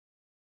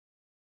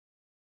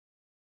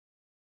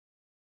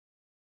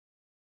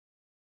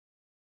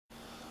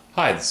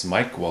Hi, this is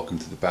Mike. Welcome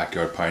to the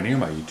Backyard Pioneer,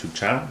 my YouTube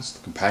channel. It's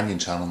the companion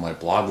channel on my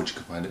blog, which you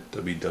can find at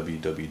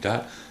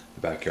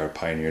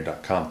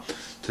www.thebackyardpioneer.com.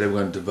 Today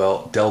we're going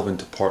to delve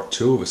into part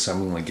 2 of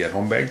assembling a get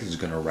home bag. This is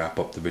going to wrap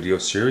up the video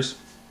series.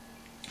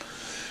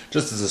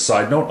 Just as a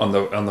side note, on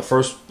the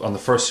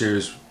first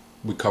series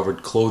we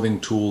covered clothing,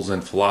 tools,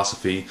 and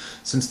philosophy.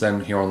 Since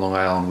then, here on Long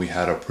Island, we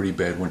had a pretty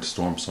bad winter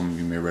storm. Some of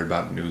you may have read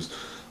about in the news.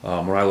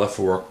 When I left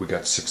for work, we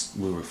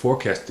were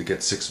forecast to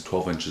get 6 to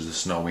 12 inches of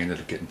snow. We ended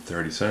up getting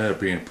 30, so it ended up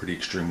being a pretty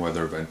extreme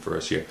weather event for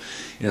us here.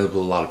 There were a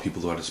lot of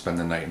people who had to spend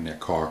the night in their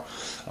car.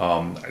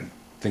 I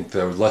think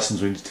the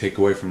lessons we need to take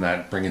away from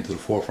that, bring into the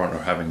forefront,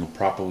 are having a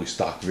properly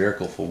stocked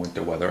vehicle for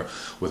winter weather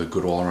with a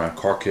good all-around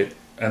car kit,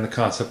 and the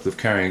concept of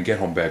carrying a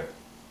get-home bag.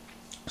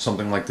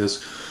 Something like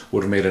this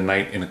would have made a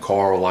night in a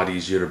car a lot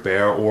easier to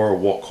bear, or a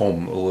walk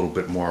home a little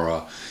bit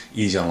more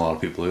easy on a lot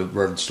of people. I've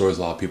read stories of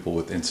a lot of people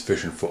with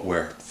insufficient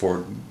footwear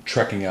for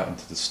trekking out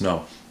into the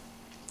snow.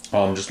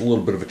 Just a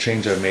little bit of a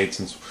change I've made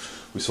since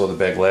we saw the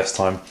bag last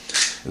time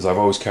is I've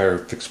always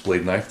carried a fixed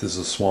blade knife. This is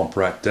a Swamp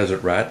Rat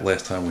Desert Rat.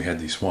 Last time we had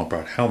the Swamp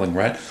Rat Howling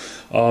Rat.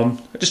 I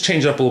just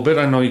changed up a little bit.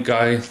 I know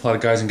a lot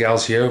of guys and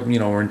gals here,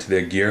 are into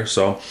their gear,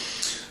 so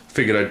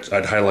figured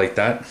I'd highlight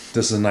that.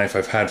 This is a knife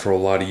I've had for a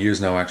lot of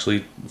years now,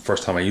 actually. The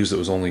first time I used it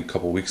was only a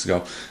couple weeks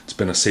ago. It's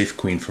been a safe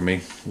queen for me.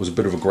 It was a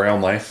bit of a grail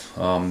knife.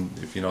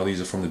 If you know,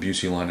 these are from the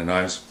Busey line of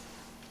knives.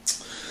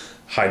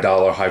 High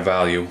dollar, high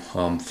value,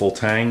 full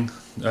tang,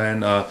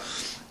 and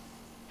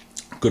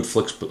good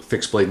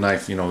fixed blade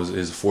knife,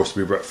 is a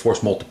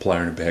force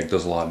multiplier in a bag.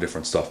 Does a lot of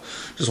different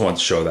stuff. Just wanted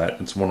to show that.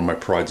 It's one of my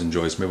prides and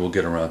joys. Maybe we'll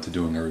get around to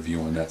doing a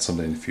review on that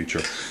someday in the future.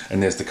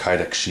 And there's the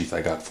Kydex sheath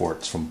I got for it.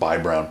 It's from Buy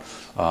Brown.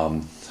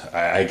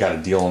 I got a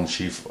deal on the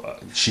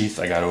sheath.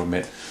 I got to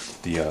admit,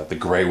 the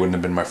gray wouldn't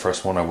have been my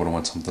first one. I would have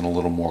went something a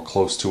little more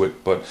close to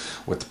it. But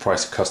with the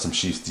price of custom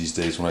sheaths these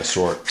days, when I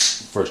saw it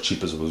for as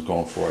cheap as it was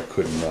going for, I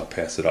couldn't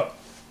pass it up.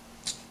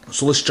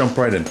 So let's jump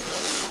right in.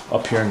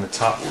 Up here in the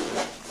top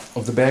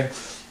of the bag,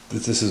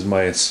 this is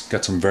it's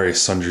got some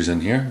various sundries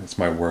in here. That's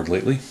my word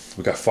lately.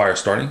 We got fire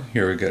starting.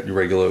 Here we got your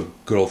regular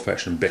good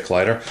old-fashioned Bic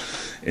lighter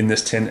in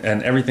this tin,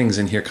 and everything's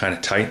in here kind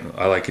of tight.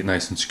 I like it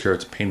nice and secure.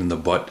 It's a pain in the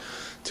butt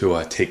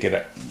to take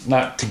it,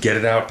 not to get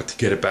it out, but to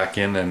get it back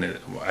in. And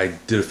I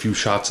did a few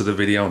shots of the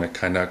video, and it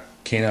kind of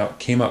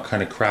came out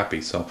kind of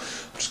crappy. So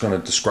I'm just going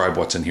to describe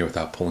what's in here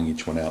without pulling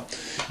each one out.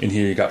 In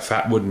here you got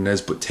Fatwood and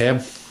Nesbitt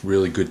tab,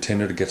 really good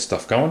tinder to get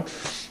stuff going.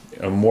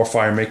 More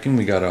fire making.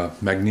 We got a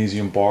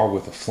magnesium bar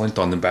with a flint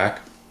on the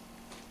back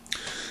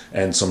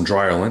and some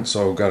dryer lint.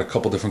 So we've got a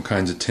couple different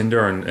kinds of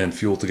tinder and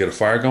fuel to get a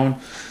fire going.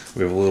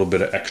 We have a little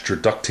bit of extra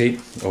duct tape.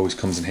 Always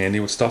comes in handy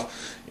with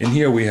stuff. In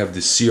here we have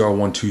the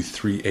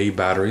CR123A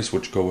batteries,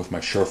 which go with my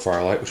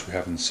Surefire light, which we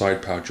have in the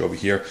side pouch over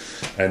here.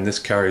 And this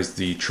carries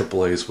the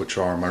AAAs, which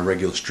are my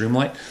regular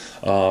Streamlight.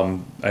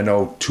 I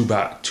know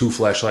two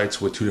flashlights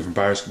with two different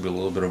batteries could be a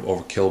little bit of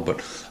overkill, but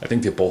I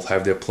think they both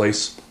have their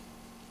place.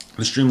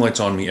 The Streamlight's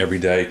on me every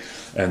day,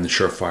 and the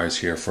Surefire's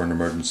here for an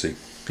emergency.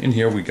 In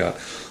here we got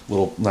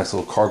nice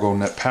little cargo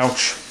net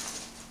pouch,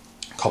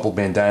 a couple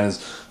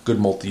bandanas, good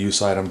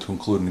multi-use item to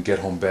include in the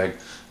get-home bag.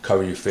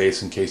 Cover your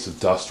face in case of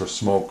dust or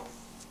smoke.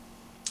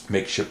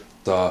 Makeshift,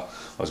 I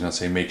was going to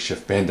say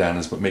makeshift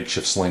bandanas, but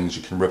makeshift slings.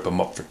 You can rip them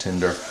up for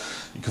tinder.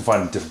 You can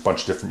find a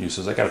bunch of different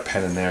uses. I got a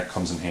pen in there.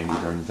 Comes in handy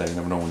during the day. You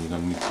never know when you're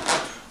going to need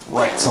to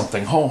write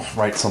something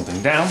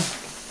down.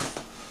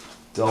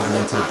 Delving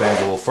into the bag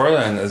a little further,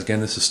 and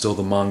again, this is still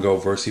the Mongo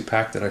Versi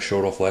pack that I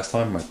showed off last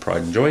time, my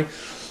pride and joy.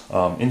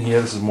 In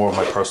here, this is more of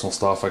my personal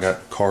stuff. I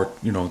got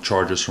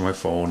chargers for my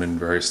phone and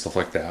various stuff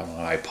like that.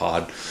 My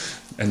iPod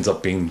ends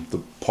up being the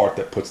part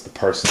that puts the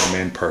purse in the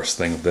man purse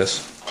thing of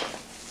this.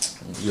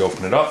 You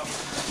open it up,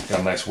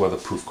 got a nice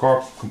weatherproof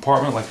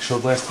compartment like I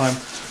showed last time.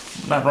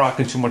 Not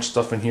rocking too much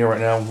stuff in here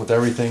right now. With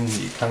everything,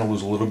 you kind of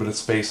lose a little bit of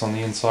space on the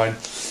inside.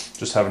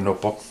 Just have a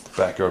notebook,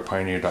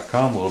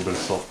 backyardpioneer.com, a little bit of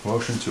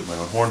self-promotion, toot my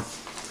own horn.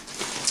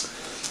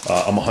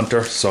 I'm a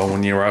hunter, so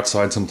when you're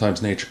outside,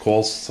 sometimes nature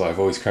calls, so I've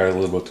always carried a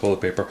little bit of toilet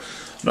paper.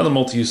 Another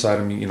multi-use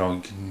item, you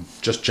can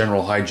just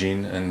general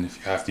hygiene, and if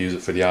you have to use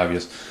it for the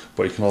obvious,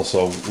 but you can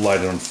also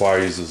light it on fire,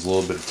 use a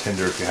little bit of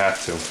tinder if you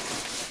have to.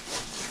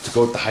 To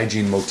go with the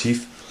hygiene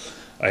motif,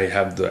 I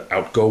have the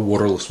Outgo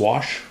waterless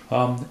wash.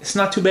 It's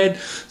not too bad.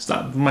 It's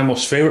not my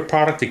most favorite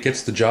product. It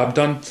gets the job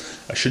done.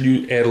 I should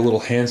add a little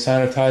hand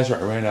sanitizer.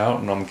 I ran out,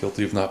 and I'm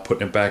guilty of not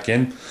putting it back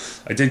in.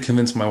 I did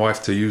convince my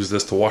wife to use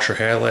this to wash her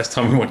hair last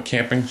time we went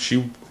camping.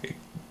 She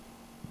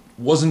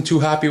wasn't too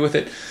happy with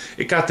it.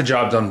 It got the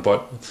job done,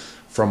 but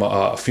from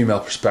a female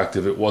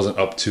perspective, it wasn't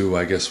up to,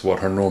 I guess, what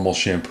her normal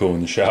shampoo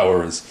in the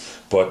shower is.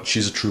 But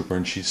she's a trooper,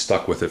 and she's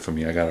stuck with it for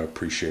me. I gotta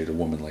appreciate a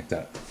woman like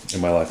that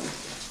in my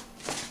life.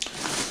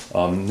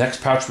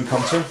 Next pouch we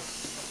come to,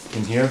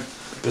 in here,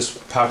 this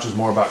pouch is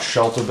more about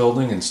shelter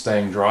building and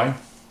staying dry.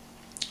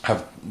 I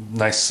have a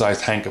nice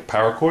sized hank of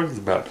paracord. It's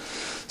about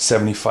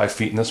 75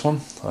 feet in this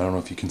one. I don't know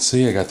if you can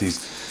see. I got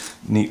these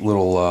neat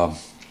little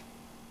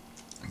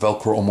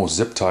Velcro almost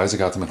zip ties. I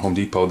got them at Home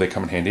Depot. They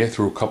come in handy. I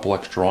threw a couple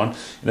extra on. You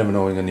never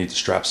know when you're going to need to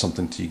strap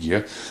something to your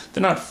gear.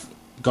 They're not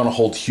gonna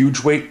hold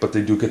huge weight, but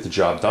they do get the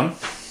job done.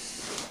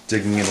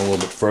 Digging in a little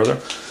bit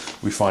further,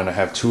 we find I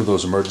have 2 of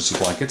those emergency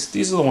blankets.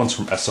 These are the ones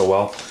from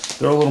SOL.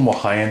 They're a little more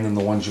high-end than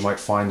the ones you might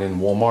find in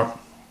Walmart.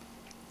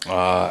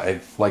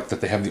 I like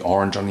that they have the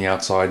orange on the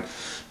outside,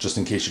 just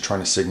in case you're trying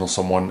to signal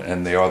someone,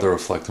 and they are the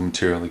reflective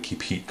material. They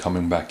keep heat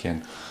coming back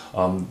in.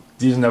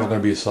 These are never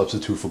going to be a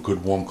substitute for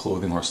good warm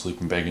clothing or a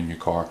sleeping bag in your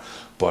car,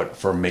 but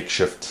for a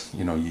makeshift,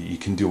 you know, you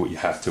can do what you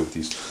have to with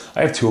these.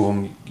 I have 2 of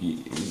them.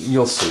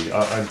 You'll see.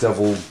 I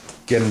devil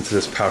get into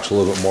this pouch a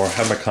little bit more. I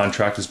have my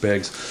contractor's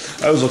bags.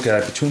 I always look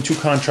at it between 2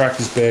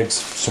 contractor's bags,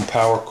 some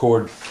power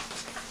cord,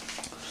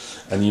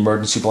 and the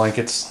emergency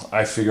blankets.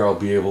 I figure I'll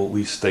be able to at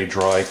least stay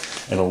dry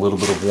and a little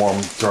bit of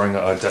warm during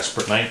a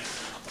desperate night.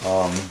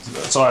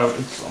 So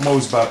I'm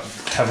always about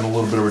having a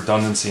little bit of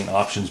redundancy and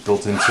options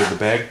built into the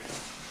bag.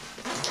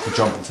 We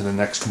jump into the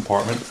next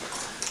compartment.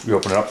 We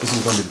open it up. This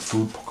is going to be the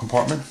food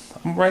compartment.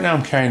 Right now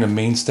I'm carrying a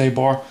mainstay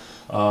bar.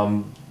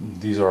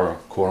 These are a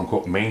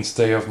quote-unquote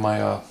mainstay of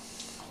my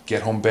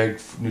get home bag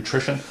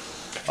nutrition.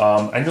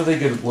 I know they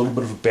get a little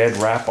bit of a bad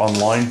rap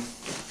online.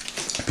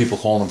 People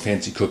call them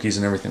fancy cookies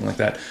and everything like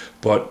that,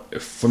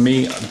 but for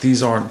me,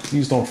 these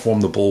don't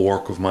form the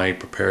bulwark of my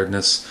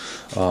preparedness.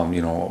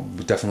 You know,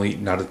 definitely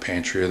not out of the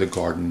pantry or the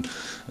garden,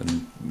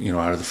 and you know,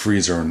 out of the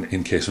freezer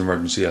in case of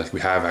emergency, like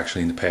we have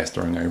actually in the past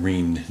during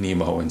Irene,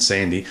 Nemo, and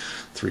Sandy.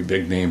 3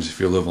 big names if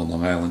you live on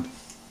Long Island.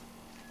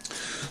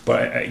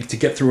 But to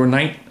get through a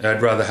night,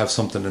 I'd rather have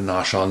something to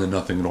nosh on than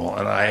nothing at all.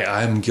 And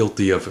I'm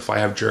guilty of, if I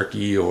have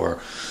jerky or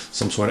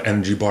some sort of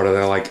energy bar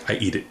that I like, I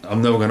eat it.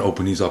 I'm never going to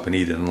open these up and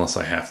eat it unless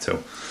I have to.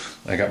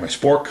 I got my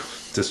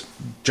spork. This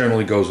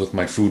generally goes with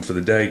my food for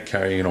the day.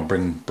 Carry, you know,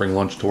 bring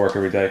lunch to work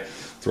every day.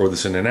 Throw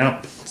this in and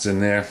out. It's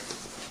in there.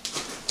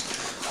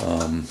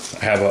 I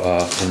have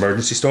an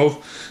emergency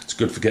stove. It's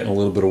good for getting a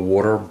little bit of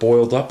water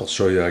boiled up. I'll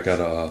show you. I got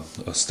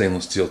a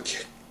stainless steel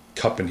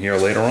cup in here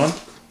later on.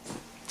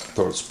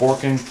 Throw the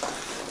spork in.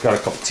 Got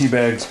a couple tea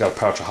bags. Got a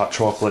pouch of hot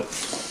chocolate.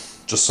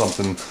 Just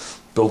something,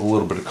 build a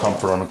little bit of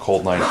comfort on a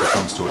cold night if it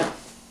comes to it.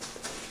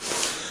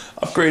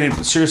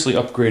 Seriously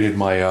upgraded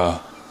my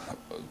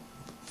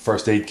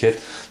first aid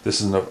kit.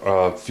 This is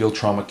a field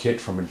trauma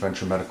kit from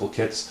Adventure Medical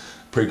Kits.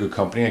 Pretty good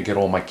company. I get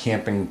all my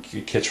camping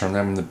kits from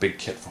them, and the big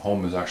kit for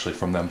home is actually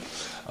from them.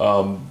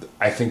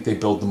 I think they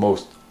build the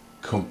most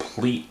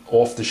complete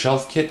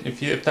off-the-shelf kit,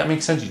 if that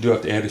makes sense. You do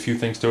have to add a few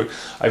things to it.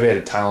 I've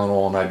added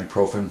Tylenol and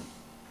ibuprofen,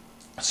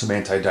 some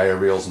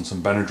anti-diarrheals, and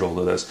some Benadryl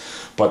to this.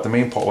 But the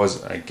main part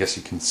was, I guess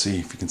you can see,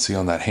 if you can see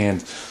on that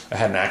hand, I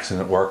had an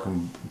accident at work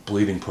and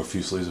bleeding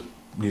profusely.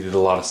 Needed a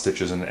lot of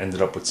stitches and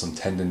ended up with some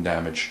tendon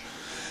damage.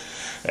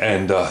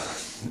 And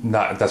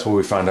that's where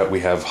we found out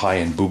we have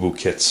high-end boo-boo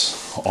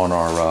kits on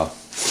our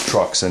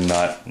trucks and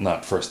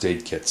not first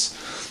aid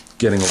kits.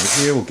 Getting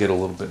over here, we'll get a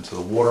little bit into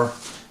the water.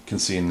 You can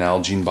see an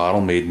Nalgene bottle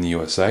made in the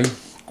USA.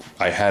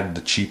 I had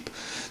the cheapo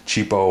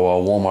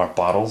Walmart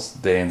bottles.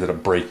 They ended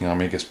up breaking on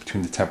me, I guess,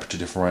 between the temperature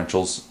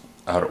differentials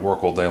out at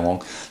work all day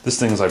long. This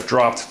thing, as I've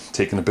dropped,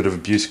 taken a bit of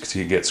abuse because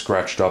you get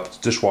scratched up. It's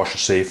dishwasher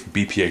safe,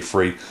 BPA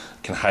free.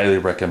 Can highly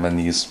recommend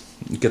these.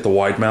 You get the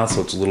wide mouth,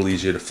 so it's a little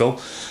easier to fill.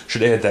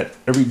 Should add that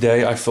every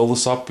day I fill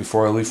this up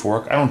before I leave for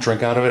work. I don't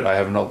drink out of it. I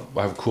have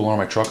a cooler on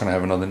my truck, and I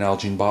have another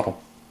Nalgene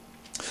bottle.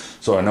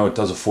 So I know it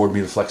does afford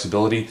me the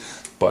flexibility,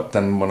 but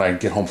then when I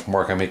get home from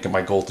work, I make it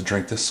my goal to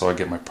drink this so I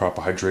get my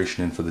proper hydration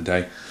in for the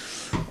day.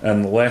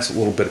 And the last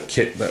little bit of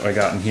kit that I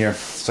got in here,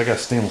 so I got a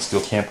stainless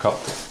steel camp cup.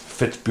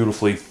 Fits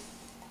beautifully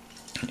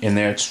in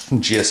there. It's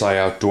from GSI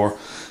Outdoor.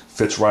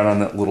 Fits right on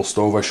that little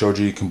stove I showed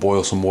you. You can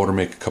boil some water,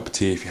 make a cup of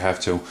tea if you have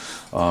to.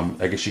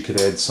 I guess you could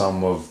add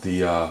some of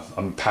the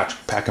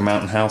Pack a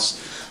Mountain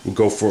House. We'll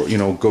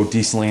go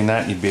decently in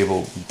that. You'd be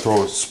able to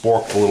throw a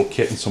spork, a little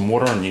kit, and some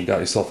water, and you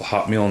got yourself a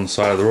hot meal on the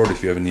side of the road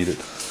if you ever need it.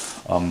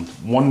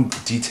 One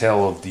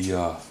detail of the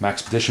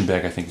Maxpedition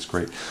bag I think is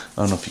great.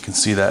 I don't know if you can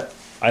see that.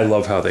 I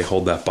love how they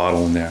hold that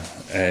bottle in there.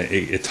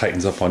 It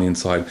tightens up on the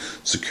inside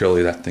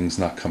securely. That thing's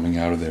not coming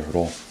out of there at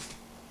all.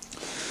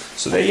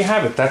 So there you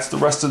have it. That's the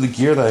rest of the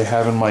gear that I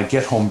have in my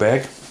get home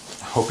bag.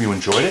 I hope you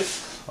enjoyed it.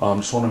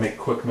 Just want to make a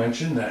quick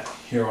mention that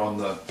here on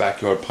the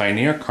Backyard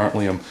Pioneer,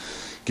 currently I'm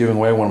giving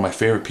away one of my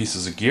favorite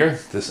pieces of gear.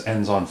 This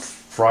ends on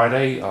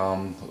Friday,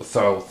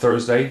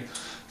 Thursday,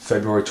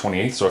 February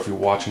 28th. So if you're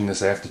watching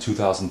this after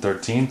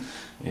 2013,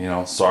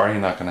 sorry,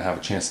 you're not going to have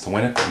a chance to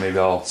win it, but maybe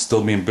I'll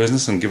still be in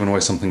business and giving away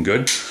something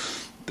good.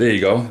 There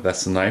you go.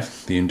 That's the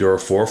knife, the Endura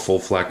 4 full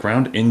flat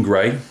ground in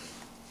gray.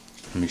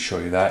 Let me show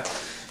you that.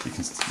 You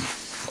can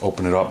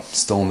open it up,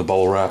 still in the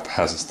bubble wrap,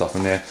 has the stuff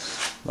in there.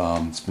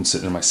 It's been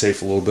sitting in my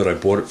safe a little bit. I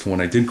bought it for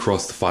when I did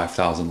cross the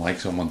 5,000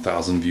 likes and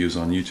 1,000 views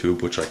on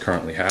YouTube, which I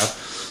currently have.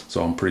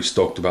 So I'm pretty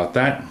stoked about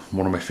that.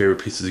 One of my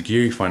favorite pieces of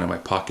gear you find in my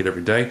pocket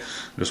every day.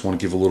 I just want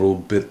to give a little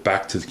bit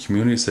back to the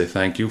community, say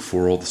thank you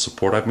for all the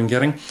support I've been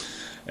getting.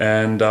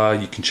 And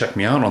you can check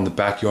me out on the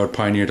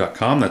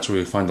backyardpioneer.com. That's where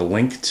you find a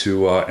link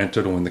to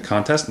enter to win the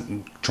contest.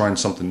 I'm trying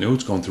something new.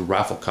 It's going through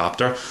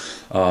Rafflecopter.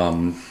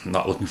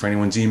 Not looking for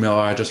anyone's email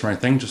address or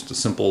anything. Just a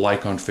simple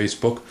like on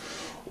Facebook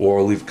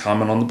or leave a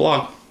comment on the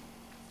blog.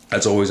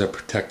 As always, I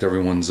protect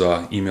everyone's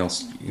email,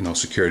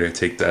 security. I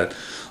take that.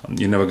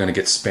 You're never going to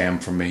get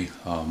spam from me.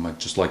 I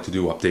just like to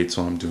do updates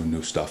when I'm doing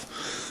new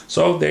stuff.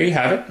 So there you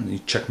have it. You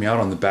check me out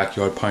on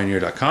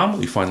thebackyardpioneer.com,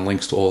 where you find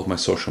links to all of my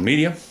social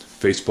media,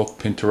 Facebook,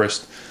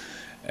 Pinterest,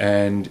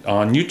 and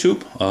on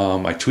YouTube.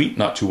 I tweet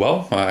not too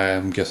well.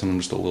 I'm guessing I'm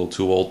just a little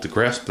too old to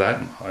grasp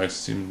that. I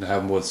seem to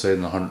have more to say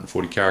than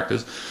 140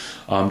 characters.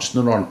 Just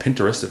note on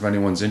Pinterest, if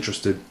anyone's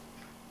interested,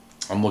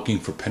 I'm looking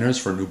for pinners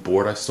for a new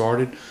board I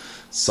started.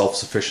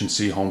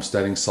 Self-sufficiency,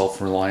 homesteading,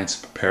 self-reliance,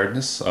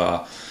 preparedness.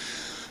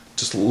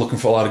 Just looking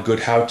for a lot of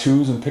good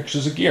how-tos and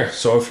pictures of gear.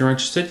 So if you're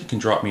interested, you can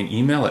drop me an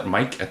email at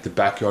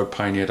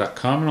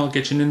mike@thebackyardpioneer.com and I'll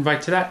get you an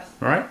invite to that.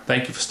 All right.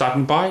 Thank you for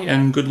stopping by,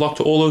 and good luck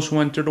to all those who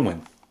enter to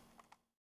win.